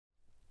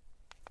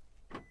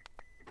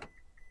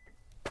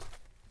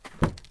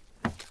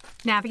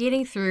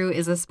Navigating Through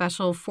is a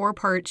special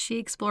 4-part She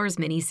Explores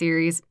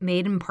miniseries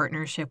made in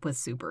partnership with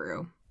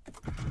Subaru.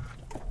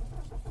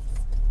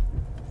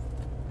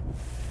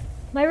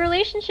 My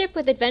relationship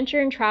with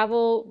adventure and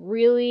travel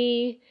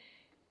really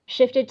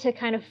shifted to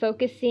kind of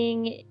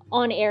focusing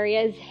on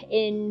areas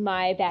in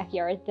my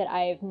backyard that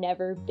I've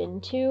never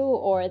been to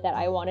or that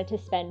I wanted to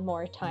spend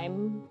more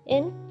time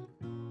in.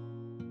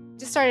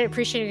 Just started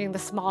appreciating the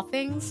small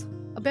things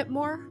a bit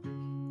more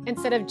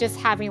instead of just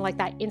having like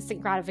that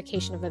instant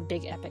gratification of a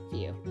big epic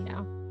view, you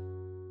know?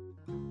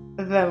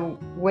 The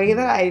way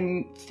that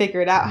I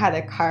figured out how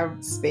to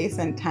carve space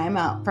and time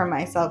out for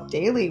myself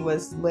daily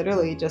was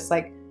literally just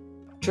like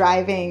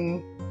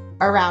driving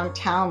around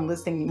town,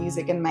 listening to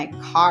music in my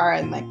car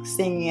and like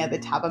singing at the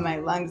top of my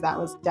lungs. That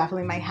was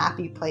definitely my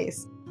happy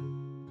place.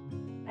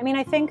 I mean,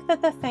 I think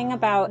that the thing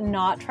about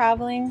not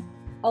traveling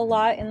a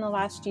lot in the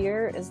last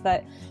year is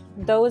that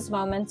those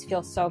moments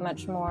feel so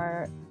much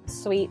more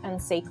sweet and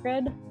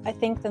sacred, I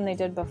think, than they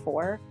did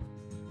before.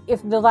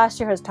 If the last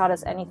year has taught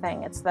us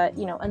anything, it's that,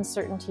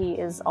 uncertainty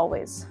is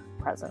always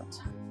present.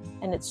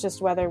 And it's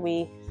just whether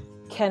we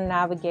can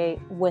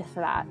navigate with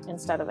that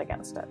instead of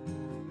against it.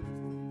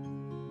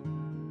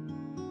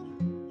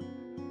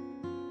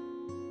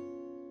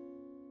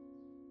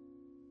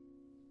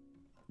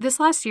 This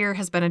last year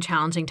has been a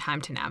challenging time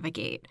to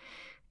navigate.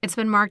 It's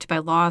been marked by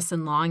loss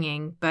and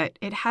longing, but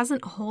it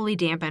hasn't wholly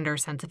dampened our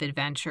sense of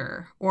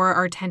adventure or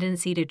our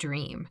tendency to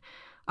dream,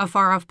 of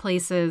far-off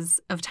places,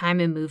 of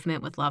time and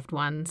movement with loved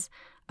ones,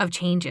 of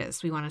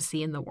changes we want to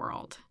see in the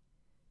world.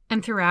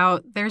 And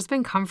throughout, there's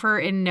been comfort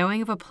in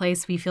knowing of a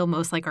place we feel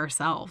most like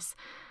ourselves,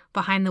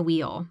 behind the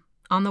wheel,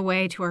 on the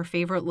way to our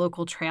favorite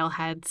local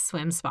trailheads,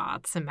 swim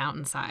spots, and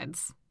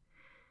mountainsides.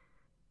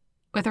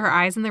 With our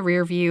eyes in the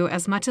rear view,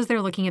 as much as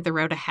they're looking at the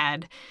road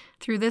ahead,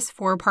 through this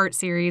 4-part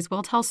series,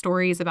 we'll tell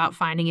stories about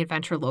finding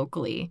adventure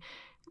locally,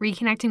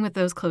 reconnecting with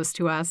those close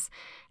to us,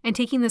 and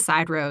taking the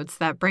side roads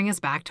that bring us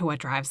back to what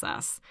drives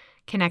us: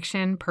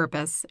 connection,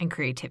 purpose, and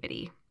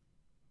creativity.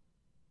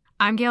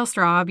 I'm Gail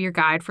Straub, your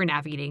guide for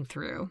Navigating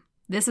Through.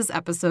 This is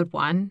Episode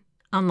 1,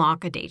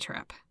 Unlock a Day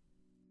Trip.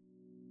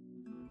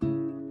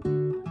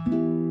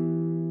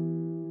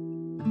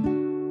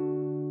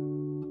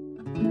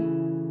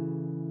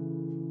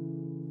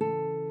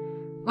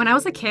 When I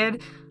was a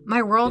kid,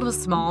 my world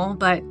was small,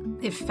 but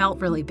it felt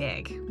really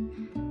big.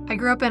 I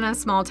grew up in a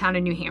small town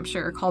in New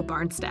Hampshire called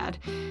Barnstead,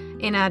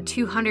 in a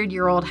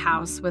 200-year-old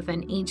house with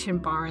an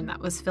ancient barn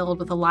that was filled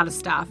with a lot of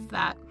stuff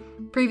that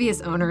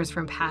previous owners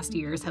from past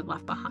years had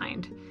left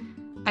behind.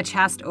 A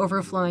chest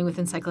overflowing with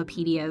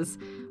encyclopedias,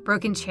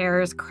 broken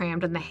chairs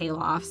crammed in the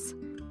haylofts,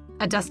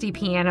 a dusty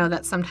piano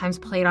that sometimes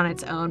played on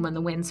its own when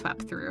the wind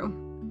swept through.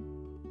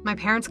 My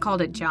parents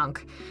called it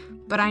junk,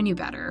 but I knew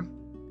better.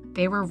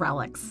 They were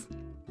relics.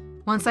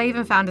 Once I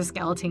even found a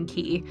skeleton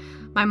key,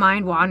 my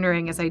mind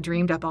wandering as I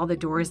dreamed up all the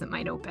doors that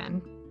might open.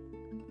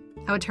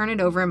 I would turn it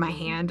over in my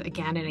hand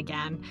again and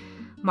again,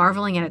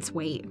 marveling at its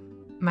weight,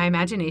 my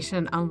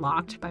imagination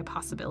unlocked by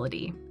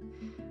possibility.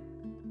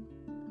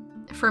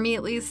 For me,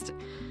 at least,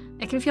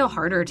 it can feel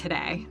harder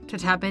today to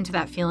tap into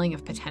that feeling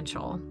of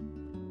potential.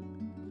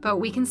 But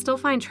we can still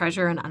find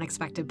treasure in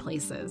unexpected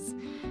places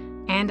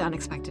and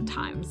unexpected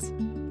times.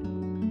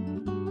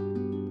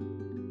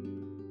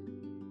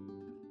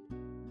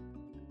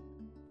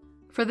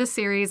 For this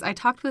series, I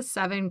talked with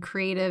 7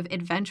 creative,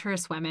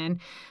 adventurous women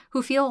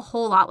who feel a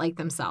whole lot like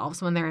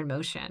themselves when they're in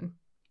motion,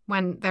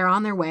 when they're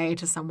on their way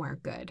to somewhere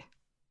good.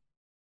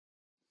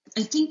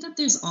 I think that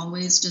there's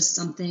always just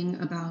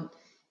something about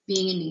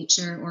being in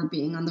nature or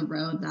being on the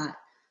road that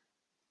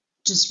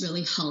just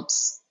really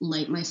helps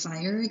light my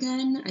fire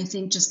again. I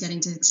think just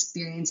getting to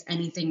experience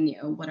anything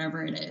new,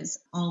 whatever it is,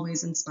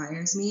 always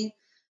inspires me.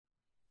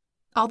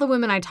 All the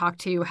women I talked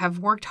to have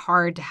worked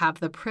hard to have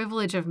the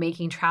privilege of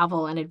making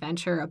travel and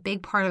adventure a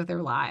big part of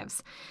their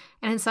lives,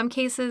 and in some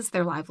cases,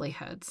 their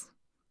livelihoods.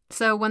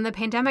 So when the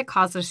pandemic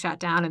caused a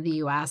shutdown in the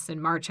U.S. in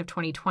March of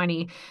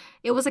 2020,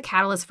 it was a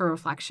catalyst for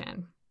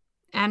reflection.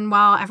 And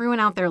while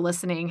everyone out there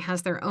listening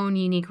has their own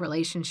unique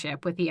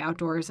relationship with the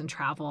outdoors and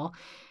travel,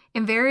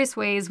 in various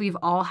ways, we've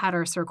all had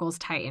our circles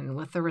tighten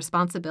with the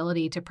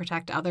responsibility to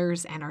protect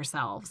others and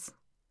ourselves.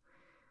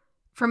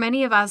 For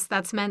many of us,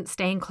 that's meant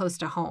staying close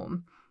to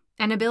home,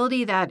 an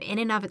ability that in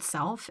and of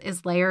itself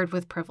is layered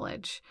with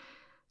privilege.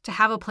 To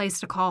have a place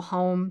to call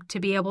home, to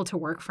be able to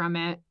work from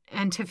it,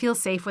 and to feel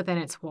safe within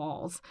its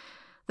walls.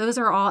 Those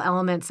are all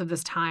elements of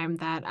this time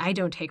that I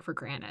don't take for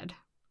granted.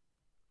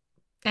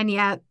 And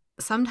yet,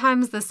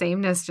 sometimes the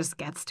sameness just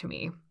gets to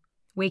me.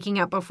 Waking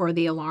up before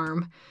the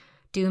alarm,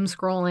 doom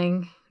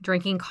scrolling,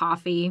 drinking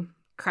coffee,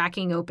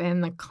 cracking open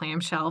the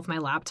clamshell of my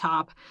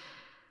laptop,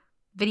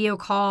 video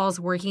calls,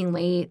 working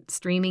late,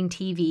 streaming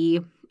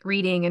TV,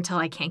 reading until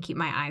I can't keep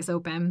my eyes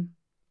open.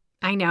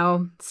 I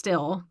know,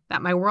 still,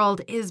 that my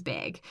world is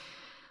big,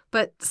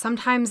 but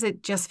sometimes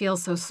it just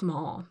feels so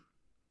small.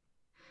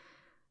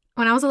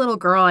 When I was a little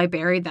girl, I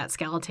buried that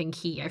skeleton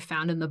key I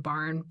found in the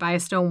barn by a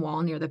stone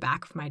wall near the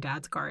back of my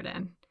dad's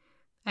garden.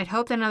 I'd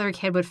hoped another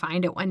kid would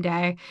find it one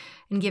day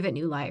and give it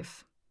new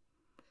life.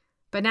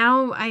 But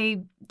now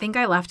I think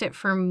I left it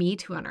for me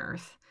to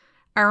unearth.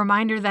 A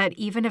reminder that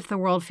even if the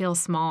world feels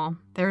small,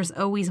 there's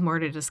always more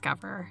to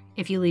discover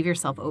if you leave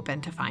yourself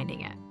open to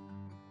finding it.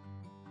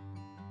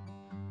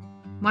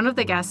 One of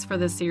the guests for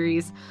this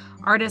series,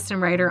 artist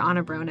and writer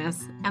Anna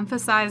Bronis,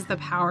 emphasized the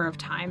power of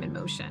time and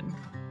motion.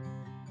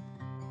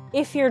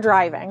 If you're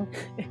driving,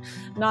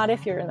 not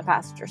if you're in the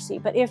passenger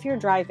seat, but if you're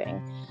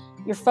driving,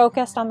 you're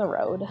focused on the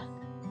road,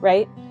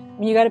 right?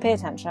 You got to pay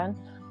attention.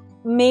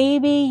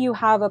 Maybe you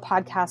have a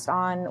podcast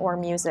on or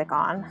music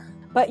on,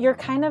 but you're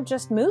kind of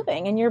just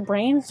moving and your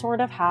brain sort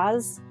of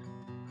has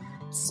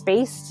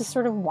space to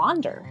sort of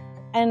wander.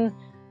 And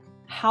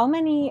how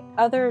many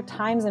other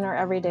times in our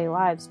everyday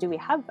lives do we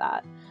have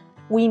that?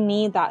 We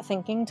need that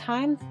thinking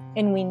time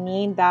and we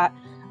need that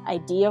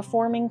idea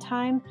forming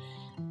time.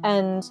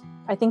 And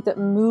I think that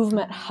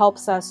movement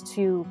helps us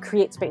to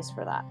create space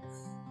for that.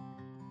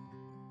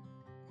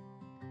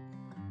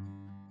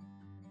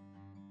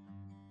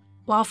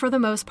 While for the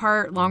most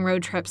part, long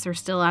road trips are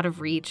still out of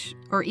reach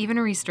or even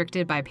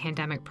restricted by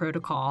pandemic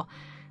protocol,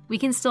 we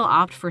can still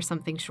opt for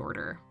something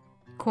shorter.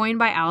 Coined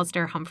by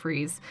Alastair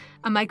Humphreys,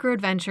 a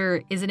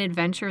micro-adventure is an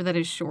adventure that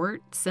is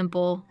short,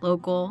 simple,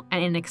 local,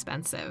 and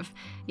inexpensive,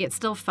 yet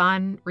still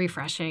fun,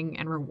 refreshing,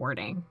 and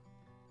rewarding.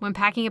 When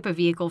packing up a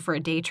vehicle for a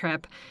day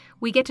trip,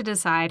 we get to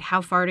decide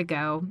how far to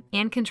go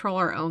and control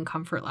our own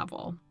comfort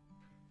level.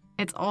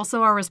 It's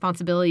also our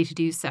responsibility to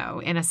do so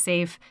in a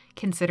safe,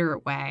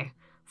 considerate way,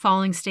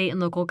 following state and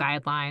local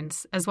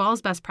guidelines, as well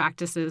as best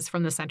practices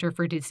from the Center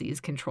for Disease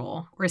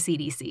Control, or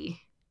CDC.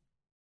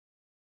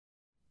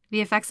 The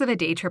effects of a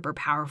day trip are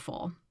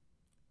powerful.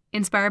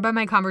 Inspired by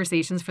my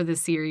conversations for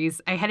this series,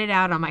 I headed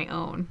out on my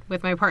own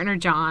with my partner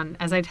John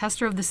as I test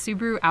drove the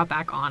Subaru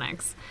Outback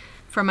Onyx,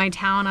 from my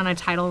town on a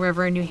tidal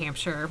river in New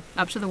Hampshire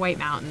up to the White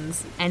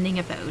Mountains, ending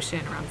at the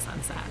ocean around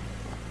sunset.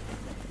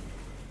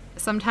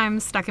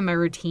 Sometimes, stuck in my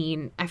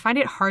routine, I find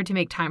it hard to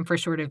make time for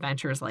short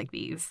adventures like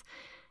these.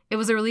 It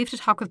was a relief to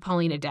talk with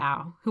Paulina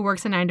Dow, who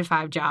works a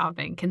 9-to-5 job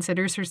and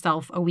considers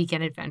herself a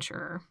weekend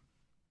adventurer.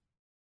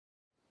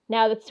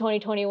 Now that's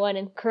 2021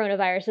 and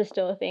coronavirus is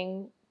still a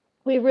thing,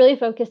 we've really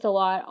focused a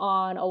lot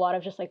on a lot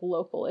of just like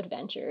local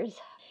adventures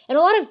and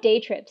a lot of day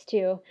trips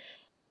too.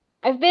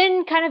 I've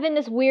been kind of in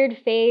this weird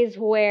phase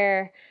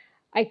where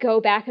I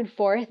go back and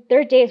forth. There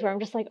are days where I'm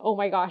just like, oh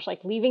my gosh,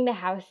 like leaving the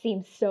house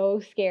seems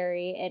so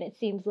scary. And it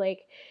seems like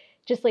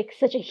just like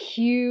such a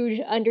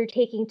huge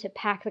undertaking to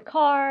pack the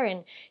car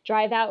and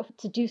drive out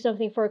to do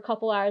something for a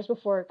couple hours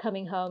before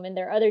coming home. And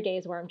there are other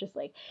days where I'm just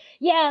like,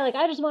 yeah, like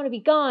I just want to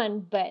be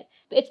gone. But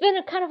it's been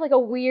a kind of like a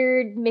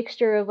weird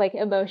mixture of like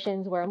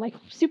emotions where I'm like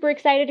super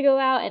excited to go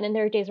out. And then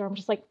there are days where I'm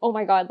just like, oh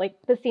my God, like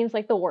this seems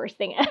like the worst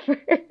thing ever.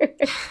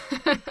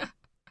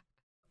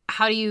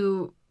 How do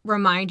you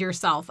remind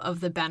yourself of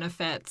the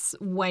benefits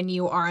when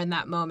you are in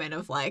that moment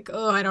of like,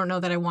 oh, I don't know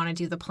that I want to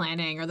do the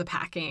planning or the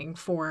packing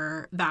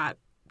for that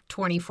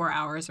 24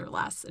 hours or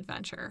less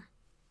adventure?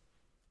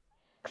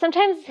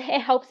 Sometimes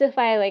it helps if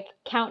I like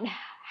count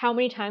how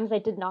many times I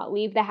did not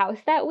leave the house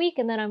that week.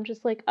 And then I'm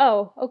just like,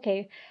 oh,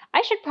 okay,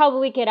 I should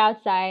probably get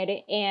outside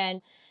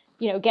and,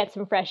 get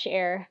some fresh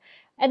air.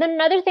 And then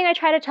another thing I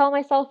try to tell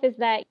myself is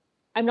that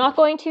I'm not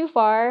going too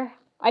far.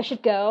 I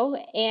should go.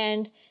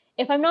 And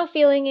if I'm not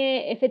feeling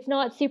it, if it's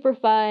not super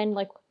fun,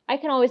 like I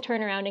can always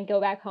turn around and go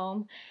back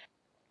home.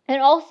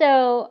 And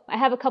also I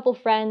have a couple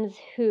friends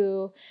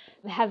who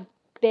have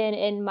been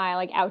in my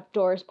like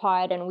outdoors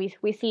pod and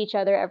we see each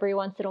other every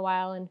once in a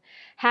while, and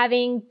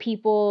having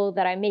people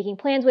that I'm making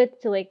plans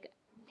with to like,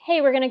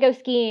 hey, we're going to go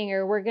skiing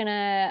or we're going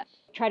to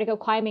try to go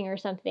climbing or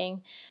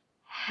something.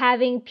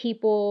 Having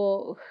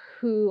people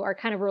who are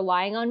kind of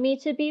relying on me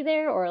to be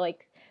there or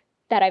like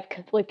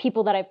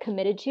people that I've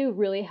committed to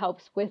really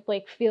helps with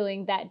like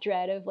feeling that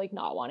dread of like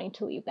not wanting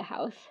to leave the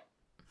house.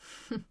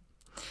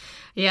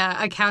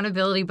 Yeah,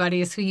 accountability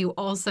buddies who you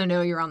also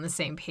know you're on the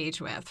same page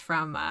with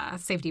from a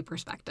safety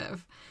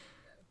perspective.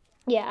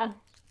 Yeah.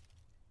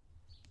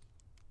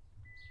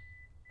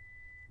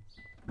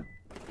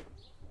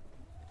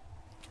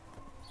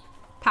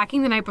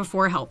 Packing the night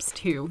before helps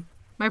too.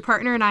 My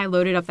partner and I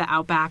loaded up the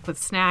Outback with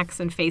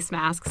snacks and face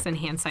masks and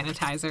hand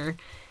sanitizer.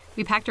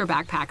 We packed our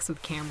backpacks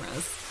with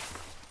cameras.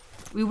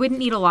 We wouldn't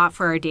need a lot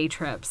for our day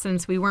trip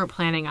since we weren't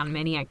planning on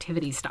many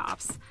activity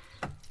stops.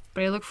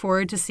 But I look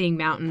forward to seeing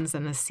mountains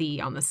and the sea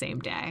on the same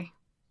day.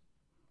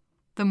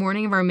 The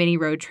morning of our mini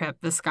road trip,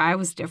 the sky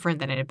was different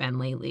than it had been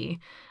lately,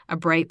 a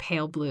bright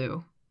pale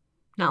blue.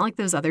 Not like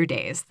those other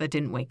days that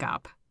didn't wake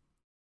up.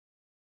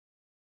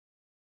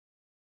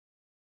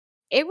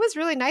 It was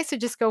really nice to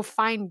just go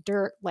find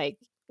dirt like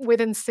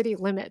within city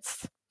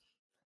limits.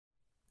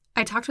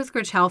 I talked with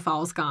Gretchen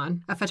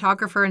Falsgone, a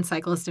photographer and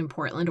cyclist in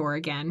Portland,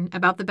 Oregon,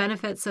 about the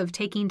benefits of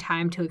taking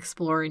time to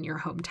explore in your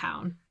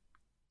hometown.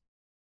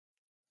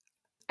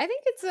 I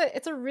think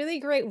it's a really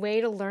great way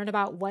to learn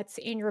about what's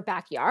in your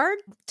backyard,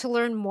 to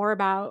learn more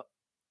about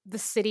the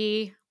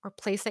city or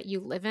place that you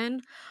live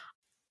in.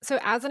 So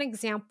as an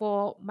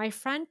example, my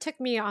friend took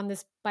me on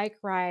this bike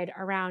ride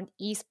around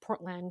East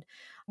Portland,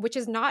 which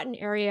is not an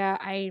area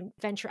I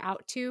venture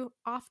out to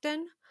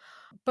often.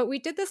 But we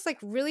did this like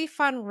really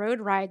fun road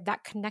ride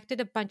that connected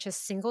a bunch of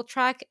single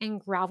track and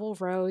gravel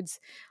roads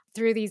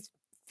through these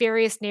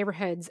various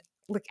neighborhoods,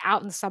 like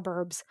out in the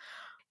suburbs.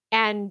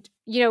 And,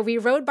 we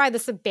rode by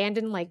this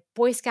abandoned like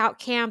Boy Scout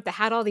camp that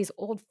had all these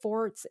old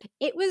forts.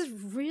 It was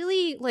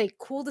really like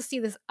cool to see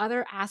this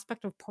other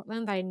aspect of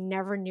Portland that I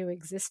never knew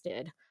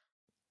existed.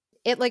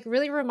 It like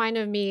really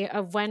reminded me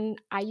of when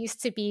I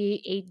used to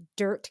be a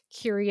dirt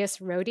curious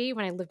roadie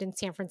when I lived in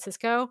San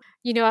Francisco.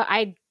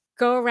 I'd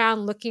go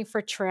around looking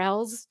for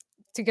trails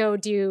to go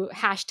do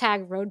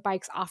hashtag road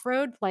bikes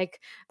off-road. Like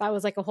that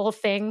was like a whole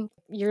thing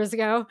years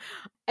ago.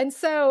 And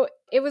so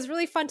it was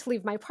really fun to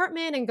leave my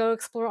apartment and go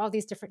explore all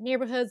these different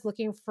neighborhoods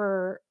looking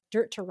for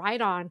dirt to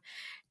ride on.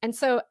 And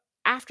so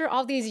after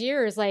all these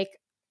years, like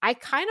I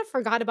kind of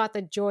forgot about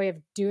the joy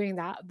of doing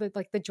that,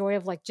 the joy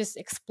of like just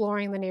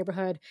exploring the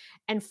neighborhood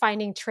and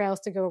finding trails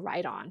to go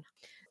ride on.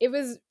 It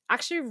was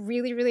actually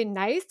really, really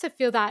nice to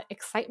feel that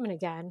excitement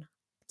again,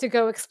 to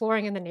go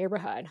exploring in the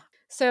neighborhood.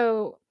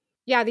 So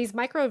yeah, these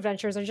micro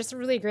adventures are just a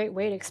really great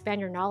way to expand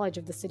your knowledge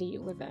of the city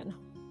you live in.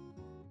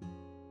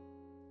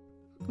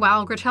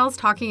 While Grachel's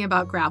talking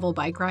about gravel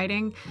bike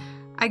riding,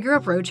 I grew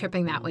up road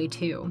tripping that way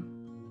too.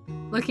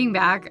 Looking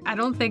back, I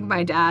don't think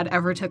my dad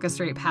ever took a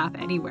straight path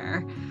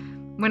anywhere.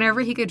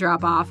 Whenever he could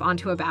drop off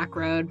onto a back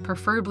road,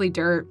 preferably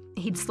dirt,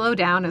 he'd slow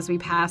down as we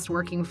passed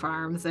working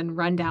farms and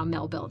run down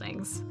mill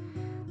buildings.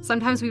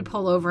 Sometimes we'd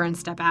pull over and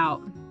step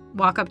out,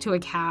 walk up to a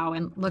cow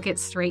and look it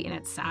straight in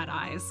its sad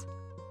eyes.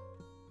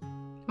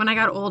 When I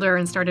got older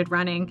and started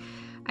running,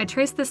 I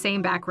traced the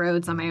same back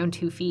roads on my own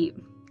 2 feet,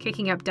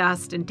 kicking up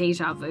dust and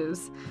deja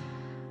vus.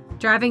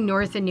 Driving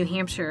north in New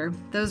Hampshire,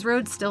 those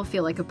roads still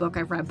feel like a book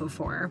I've read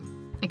before,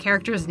 a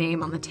character's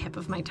name on the tip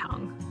of my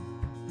tongue.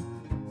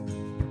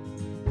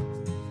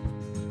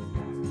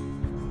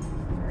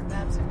 We're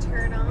about to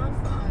turn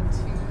off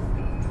onto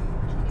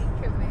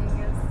the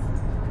Kancamagus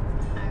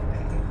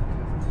Highway.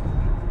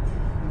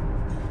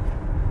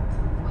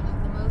 One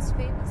of the most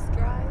famous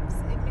drives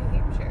in New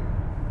Hampshire.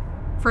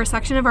 For a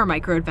section of our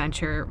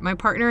micro-adventure, my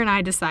partner and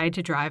I decided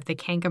to drive the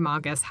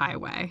Kancamagus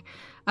Highway,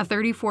 a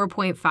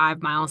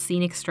 34.5-mile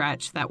scenic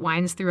stretch that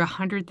winds through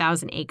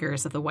 100,000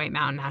 acres of the White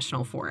Mountain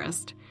National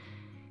Forest.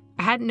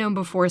 I hadn't known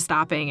before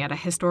stopping at a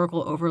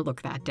historical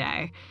overlook that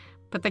day,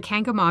 but the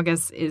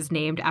Kancamagus is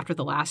named after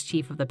the last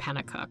chief of the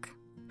Pennacook,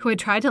 who had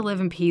tried to live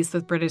in peace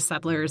with British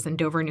settlers in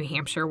Dover, New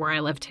Hampshire, where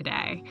I live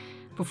today,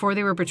 before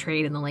they were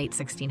betrayed in the late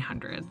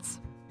 1600s.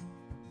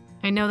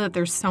 I know that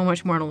there's so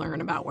much more to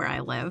learn about where I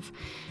live,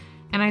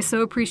 and I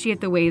so appreciate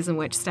the ways in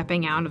which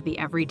stepping out of the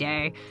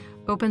everyday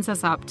opens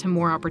us up to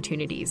more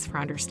opportunities for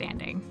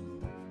understanding.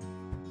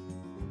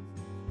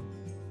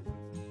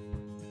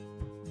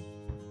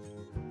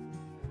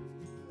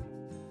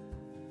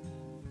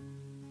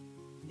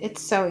 It's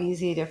so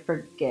easy to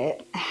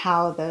forget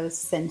how those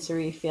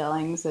sensory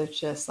feelings of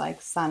just like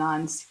sun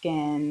on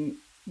skin,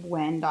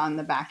 wind on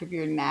the back of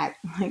your neck,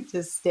 like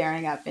just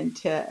staring up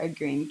into a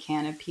green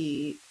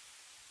canopy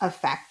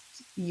affect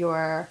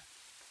your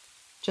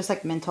just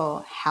like mental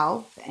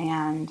health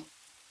and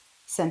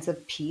sense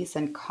of peace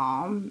and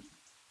calm.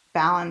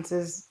 Balance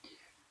is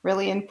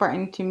really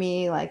important to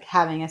me, like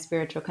having a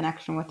spiritual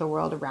connection with the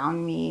world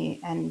around me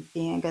and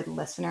being a good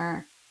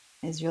listener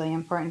is really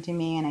important to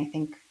me. And I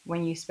think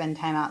when you spend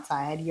time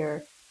outside,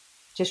 you're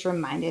just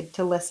reminded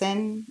to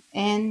listen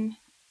in.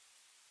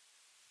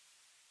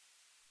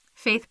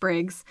 Faith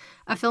Briggs,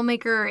 a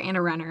filmmaker and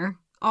a runner,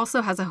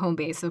 also has a home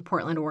base of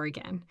Portland,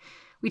 Oregon.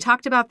 We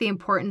talked about the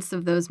importance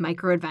of those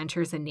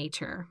micro-adventures in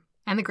nature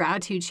and the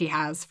gratitude she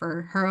has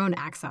for her own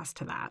access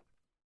to that.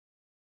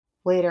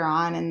 Later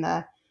on in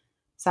the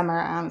summer,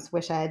 I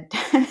wish I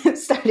had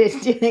started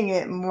doing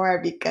it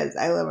more because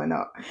I live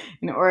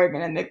in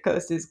Oregon and the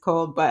coast is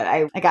cold, but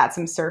I got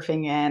some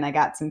surfing in, I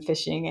got some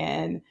fishing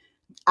in.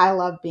 I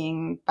love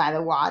being by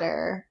the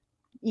water,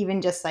 even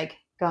just like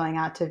going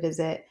out to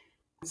visit,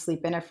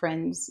 sleep in a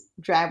friend's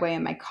driveway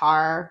in my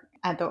car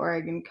at the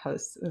Oregon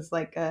coast was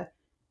like a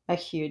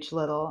huge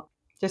little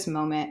just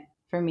moment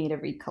for me to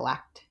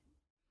recollect.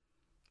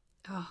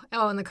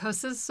 Oh, and the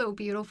coast is so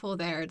beautiful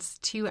there. It's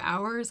 2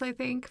 hours, I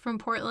think, from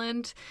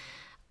Portland.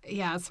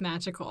 Yeah, it's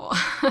magical.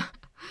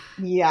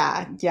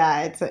 Yeah,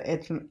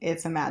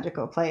 it's a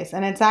magical place.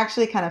 And it's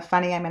actually kind of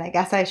funny. I mean, I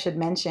guess I should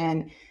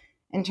mention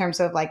in terms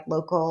of like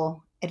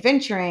local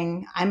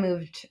adventuring, I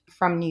moved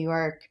from New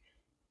York.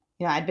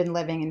 I'd been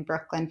living in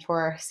Brooklyn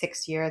for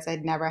 6 years.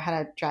 I'd never had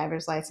a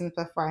driver's license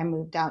before I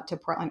moved out to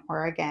Portland,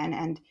 Oregon.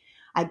 And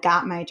I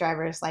got my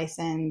driver's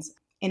license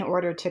in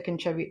order to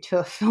contribute to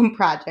a film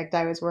project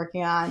I was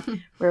working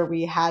on where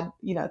we had,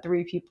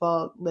 3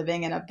 people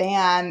living in a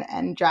van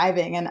and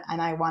driving, and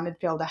I wanted to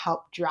be able to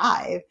help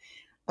drive.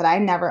 But I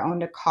never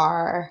owned a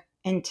car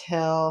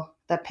until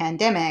the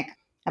pandemic.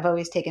 I've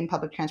always taken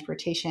public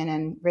transportation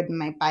and ridden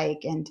my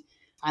bike. And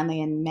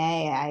finally in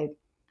May, I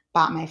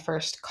bought my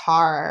first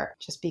car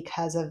just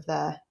because of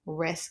the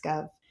risk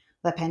of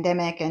the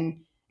pandemic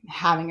and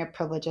having a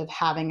privilege of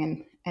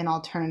having an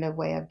alternative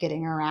way of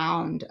getting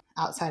around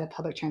outside of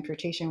public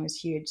transportation was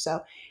huge.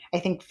 So I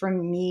think for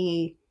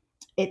me,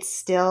 it's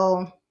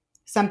still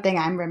something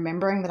I'm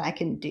remembering that I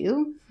can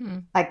do.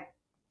 Like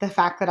the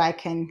fact that I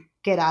can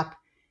get up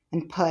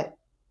and put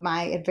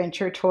my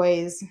adventure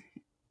toys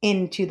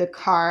into the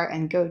car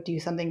and go do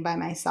something by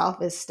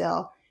myself is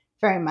still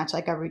very much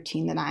like a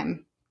routine that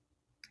I'm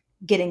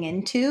getting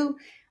into.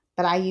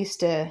 But I used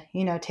to,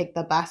 take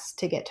the bus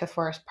to get to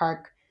Forest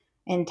Park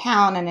in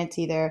town, and it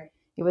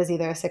was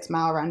either a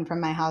 6-mile run from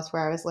my house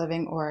where I was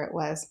living, or it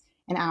was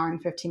an hour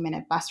and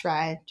 15-minute bus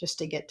ride just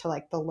to get to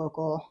like the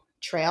local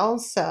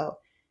trails. So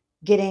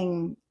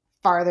getting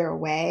farther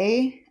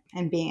away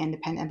and being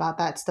independent about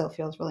that still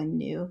feels really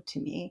new to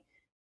me.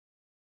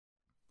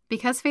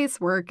 Because Faith's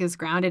work is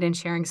grounded in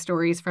sharing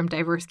stories from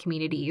diverse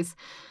communities,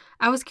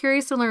 I was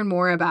curious to learn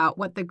more about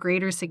what the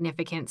greater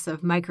significance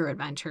of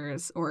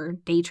micro-adventures or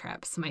day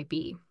trips might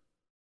be.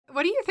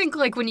 What do you think,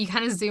 like, when you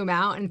kind of zoom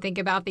out and think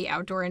about the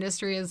outdoor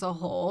industry as a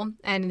whole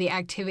and the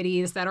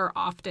activities that are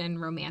often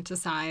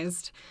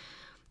romanticized?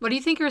 What do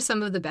you think are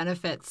some of the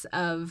benefits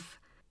of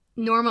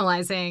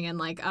normalizing and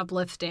like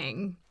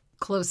uplifting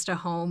close to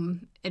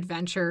home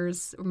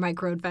adventures,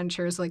 micro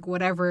adventures, like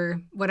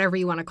whatever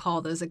you want to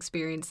call those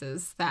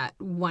experiences that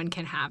one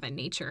can have in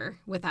nature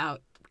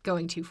without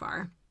going too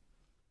far?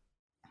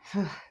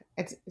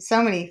 It's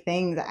so many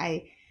things.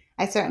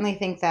 I certainly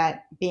think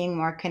that being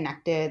more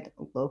connected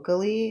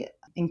locally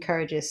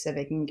encourages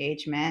civic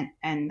engagement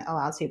and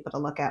allows people to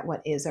look at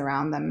what is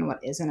around them and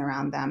what isn't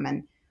around them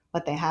and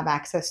what they have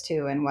access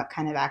to and what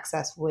kind of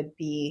access would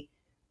be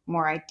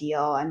more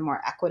ideal and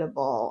more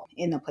equitable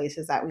in the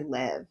places that we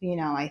live.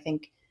 I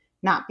think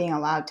not being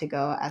allowed to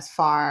go as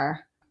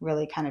far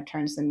really kind of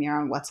turns the mirror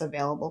on what's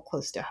available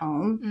close to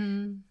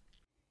home.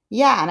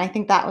 Yeah, and I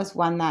think that was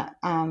one that,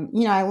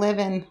 I live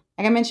in,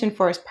 like I mentioned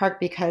Forest Park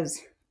because,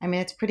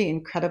 it's pretty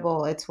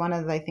incredible. It's one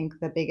of, I think,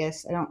 the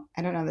biggest,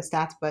 I don't know the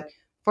stats, but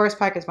Forest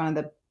Park is one of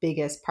the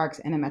biggest parks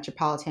in a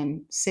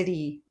metropolitan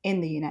city in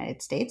the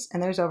United States.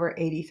 And there's over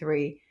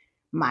 83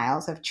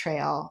 miles of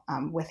trail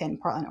within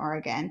Portland,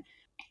 Oregon.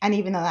 And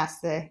even though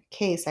that's the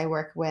case, I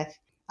work with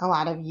a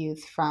lot of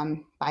youth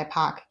from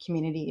BIPOC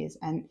communities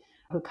and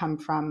who come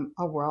from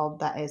a world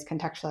that is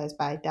contextualized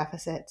by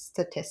deficit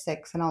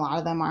statistics. And a lot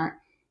of them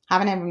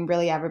haven't even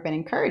really ever been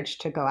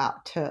encouraged to go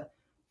out to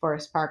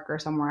Forest Park or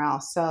somewhere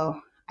else. So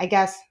I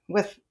guess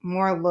with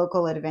more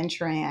local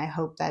adventuring, I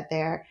hope that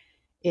there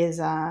is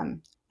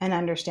an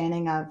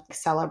understanding of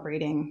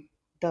celebrating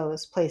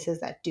those places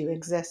that do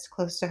exist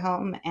close to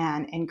home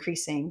and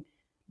increasing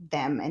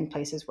them in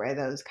places where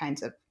those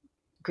kinds of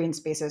green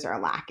spaces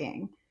are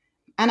lacking.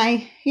 And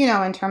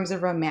in terms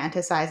of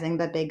romanticizing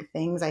the big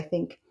things, I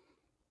think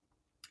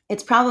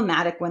it's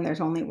problematic when there's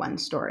only one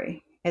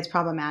story. It's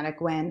problematic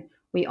when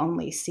we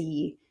only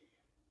see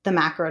the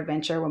macro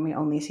adventure, when we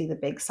only see the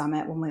big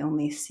summit, when we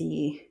only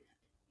see,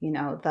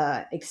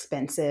 the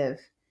expensive,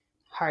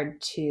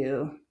 hard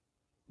to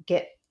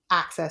get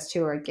access to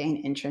or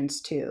gain entrance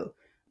to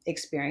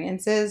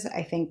experiences.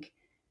 I think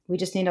we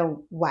just need a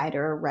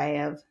wider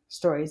array of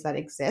stories that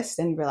exist,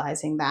 and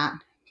realizing that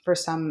for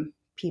some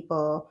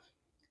people,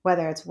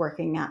 whether it's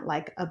working at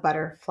like a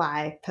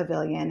butterfly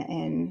pavilion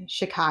in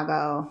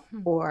Chicago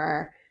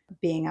or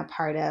being a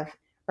part of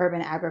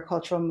urban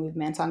agricultural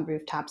movements on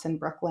rooftops in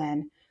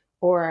Brooklyn,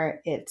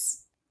 or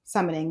it's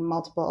summiting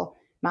multiple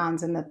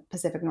mountains in the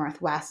Pacific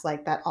Northwest,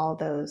 like that, all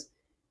those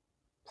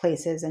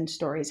places and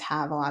stories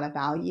have a lot of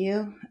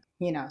value,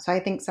 So I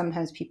think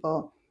sometimes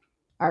people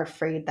are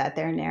afraid that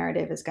their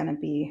narrative is going to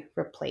be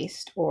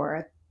replaced,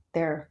 or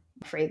they're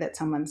afraid that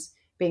someone's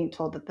being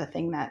told that the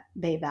thing that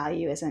they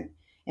value isn't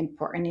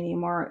important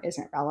anymore,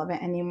 isn't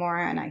relevant anymore.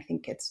 And I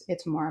think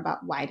it's more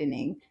about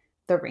widening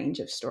the range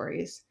of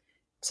stories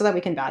so that we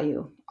can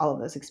value all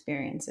of those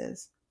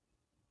experiences.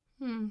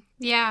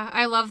 Yeah,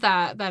 I love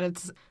that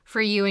it's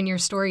for you and your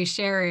story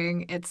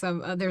sharing. It's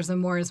there's a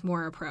more is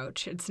more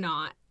approach. It's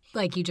not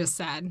like you just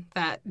said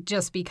that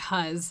just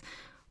because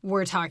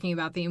we're talking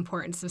about the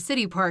importance of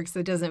city parks,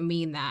 it doesn't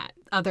mean that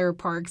other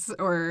parks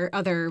or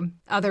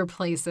other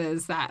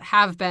places that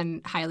have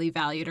been highly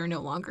valued are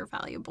no longer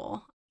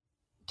valuable.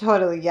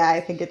 Totally. Yeah. I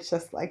think it's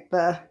just like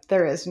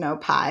there is no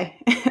pie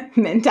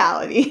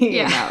mentality.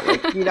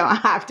 Yeah. You don't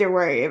have to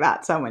worry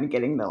about someone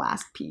getting the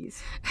last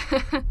piece.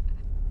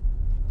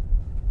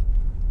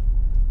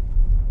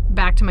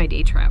 Back to my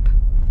day trip.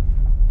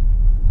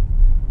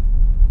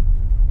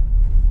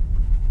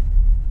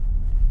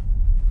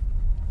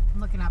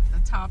 I'm looking up the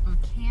top of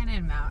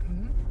Cannon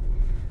Mountain.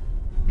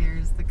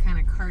 There's the kind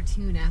of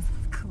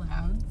cartoon-esque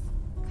clouds,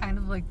 kind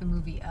of like the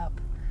movie Up.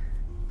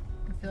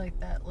 I feel like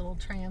that little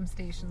tram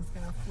station's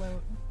gonna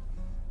float.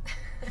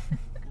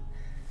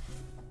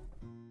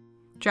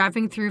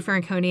 Driving through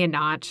Franconia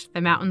Notch,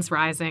 the mountains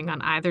rising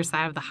on either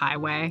side of the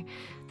highway,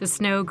 the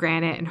snow,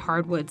 granite, and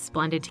hardwoods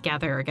blended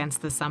together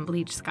against the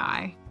sun-bleached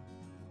sky.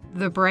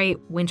 The bright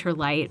winter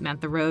light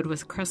meant the road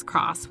was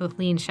crisscrossed with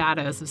lean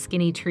shadows of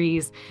skinny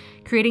trees,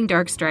 creating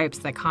dark stripes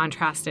that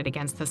contrasted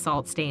against the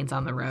salt stains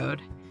on the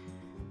road.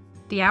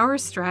 The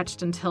hours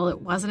stretched until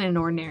it wasn't an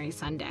ordinary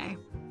Sunday,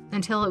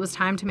 until it was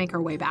time to make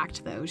our way back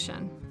to the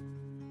ocean.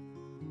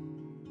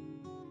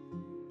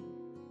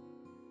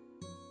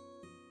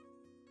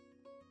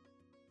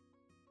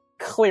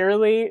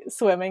 clearly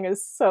swimming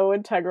is so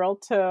integral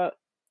to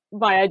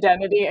my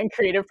identity and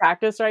creative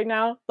practice right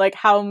now. Like,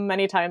 how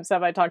many times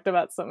have I talked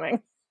about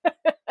swimming?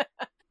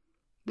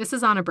 This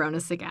is Anna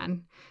Bronis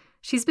again.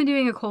 She's been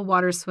doing a cold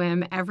water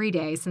swim every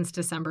day since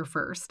December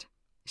 1st.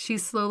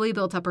 She's slowly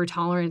built up her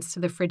tolerance to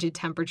the frigid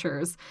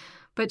temperatures,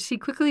 but she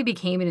quickly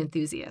became an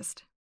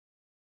enthusiast.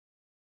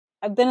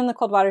 I've been in the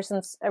cold water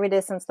every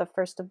day since the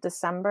 1st of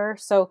December.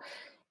 So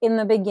in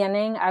the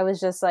beginning, I was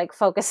just like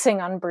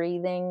focusing on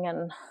breathing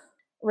and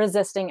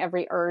resisting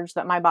every urge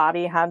that my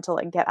body had to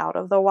like get out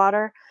of the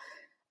water.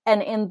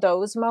 And in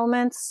those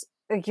moments,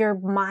 your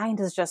mind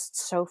is just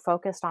so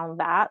focused on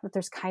that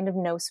there's kind of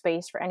no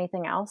space for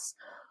anything else,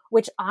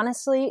 which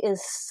honestly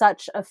is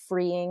such a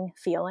freeing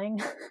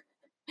feeling.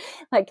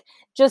 Like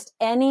just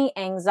any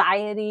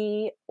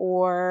anxiety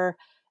or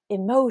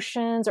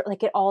emotions or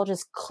like it all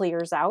just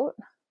clears out,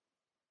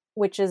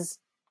 which is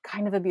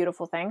kind of a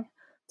beautiful thing,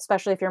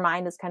 especially if your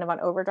mind is kind of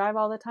on overdrive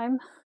all the time.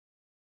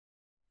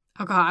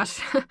 Oh gosh,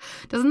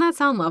 doesn't that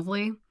sound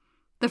lovely?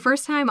 The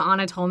first time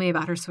Anna told me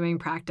about her swimming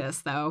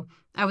practice, though,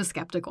 I was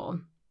skeptical.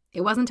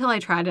 It wasn't until I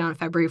tried it on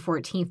February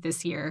 14th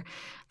this year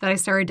that I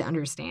started to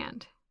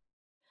understand.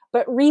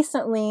 But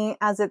recently,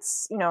 as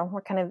it's,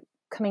 we're kind of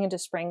coming into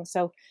spring,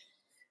 so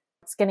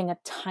it's getting a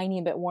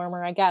tiny bit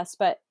warmer, I guess,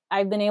 but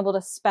I've been able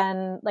to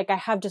spend, I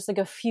have just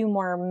a few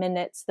more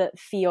minutes that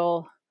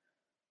feel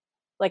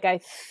like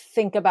I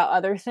think about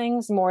other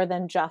things more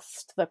than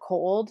just the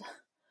cold.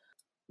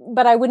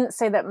 But I wouldn't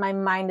say that my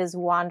mind is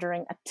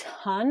wandering a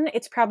ton.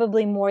 It's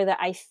probably more that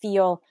I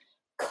feel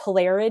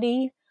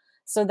clarity.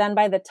 So then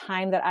by the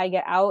time that I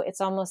get out,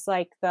 it's almost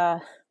like the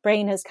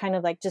brain has kind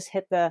of just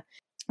hit the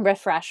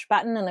refresh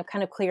button and I've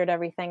kind of cleared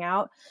everything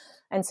out.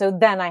 And so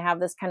then I have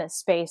this kind of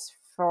space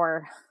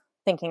for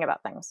thinking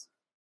about things.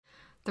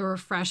 The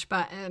refresh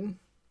button.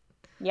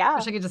 Yeah. I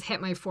wish I could just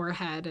hit my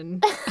forehead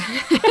and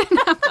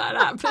have that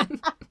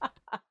happen.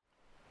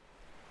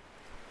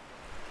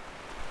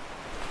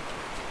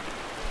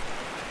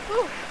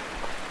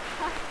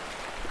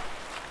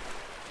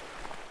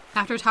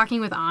 After talking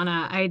with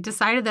Anna, I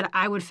decided that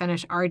I would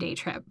finish our day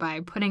trip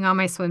by putting on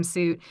my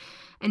swimsuit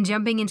and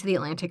jumping into the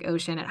Atlantic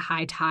Ocean at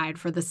high tide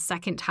for the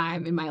second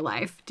time in my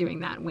life, doing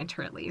that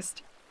winter at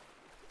least.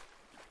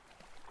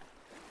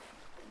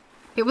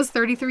 It was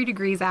 33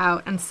 degrees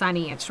out and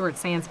sunny at Short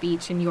Sands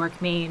Beach in York,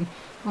 Maine,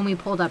 when we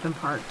pulled up and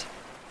parked.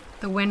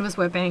 The wind was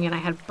whipping and I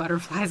had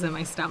butterflies in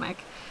my stomach.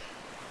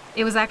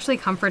 It was actually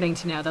comforting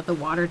to know that the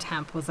water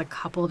temp was a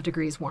couple of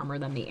degrees warmer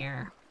than the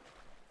air.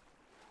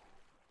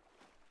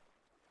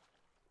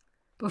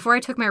 Before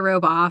I took my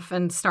robe off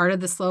and started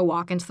the slow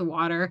walk into the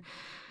water,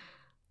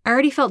 I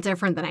already felt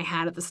different than I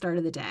had at the start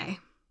of the day.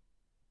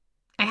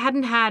 I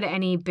hadn't had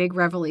any big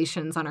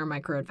revelations on our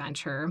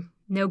micro-adventure,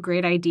 no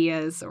great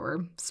ideas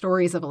or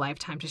stories of a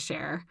lifetime to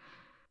share.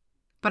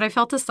 But I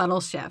felt a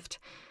subtle shift,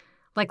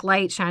 like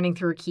light shining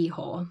through a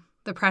keyhole,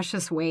 the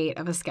precious weight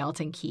of a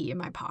skeleton key in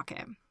my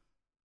pocket.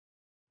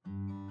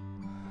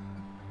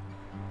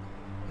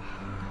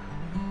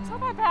 It's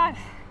not that bad.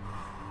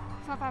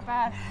 It's not that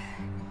bad.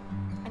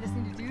 I just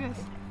need to do this.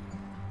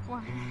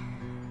 1,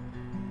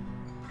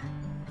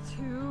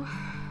 2,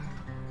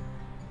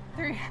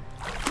 3.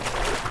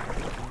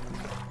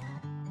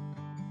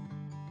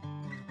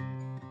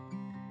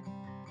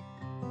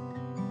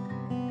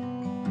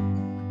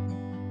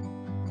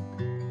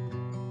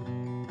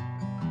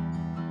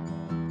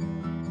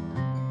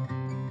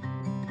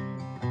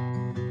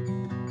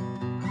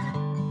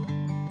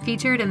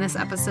 Featured in this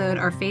episode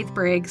are Faith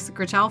Briggs,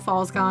 Gritchelle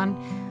Falsgone,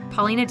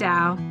 Paulina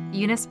Dow,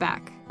 Eunice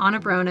Beck, Anna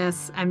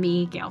Bronis, and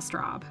me, Gail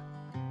Straub.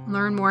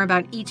 Learn more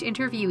about each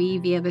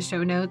interviewee via the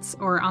show notes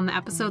or on the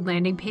episode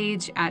landing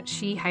page at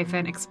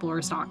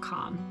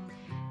she-explores.com.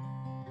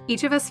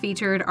 Each of us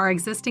featured are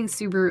existing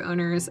Subaru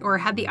owners or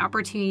had the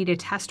opportunity to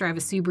test drive a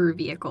Subaru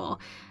vehicle,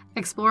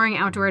 exploring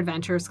outdoor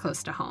adventures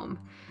close to home.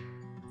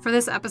 For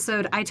this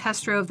episode, I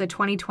test drove the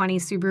 2020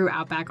 Subaru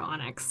Outback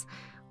Onyx.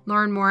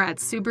 Learn more at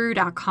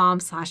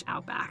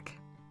subaru.com/outback.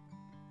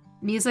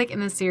 Music in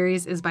this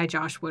series is by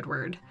Josh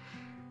Woodward.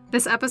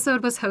 This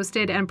episode was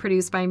hosted and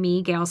produced by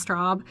me, Gail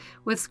Straub,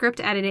 with script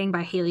editing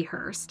by Haley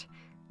Hurst.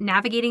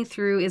 Navigating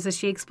Through is a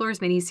She Explores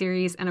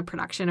miniseries and a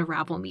production of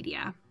Ravel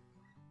Media.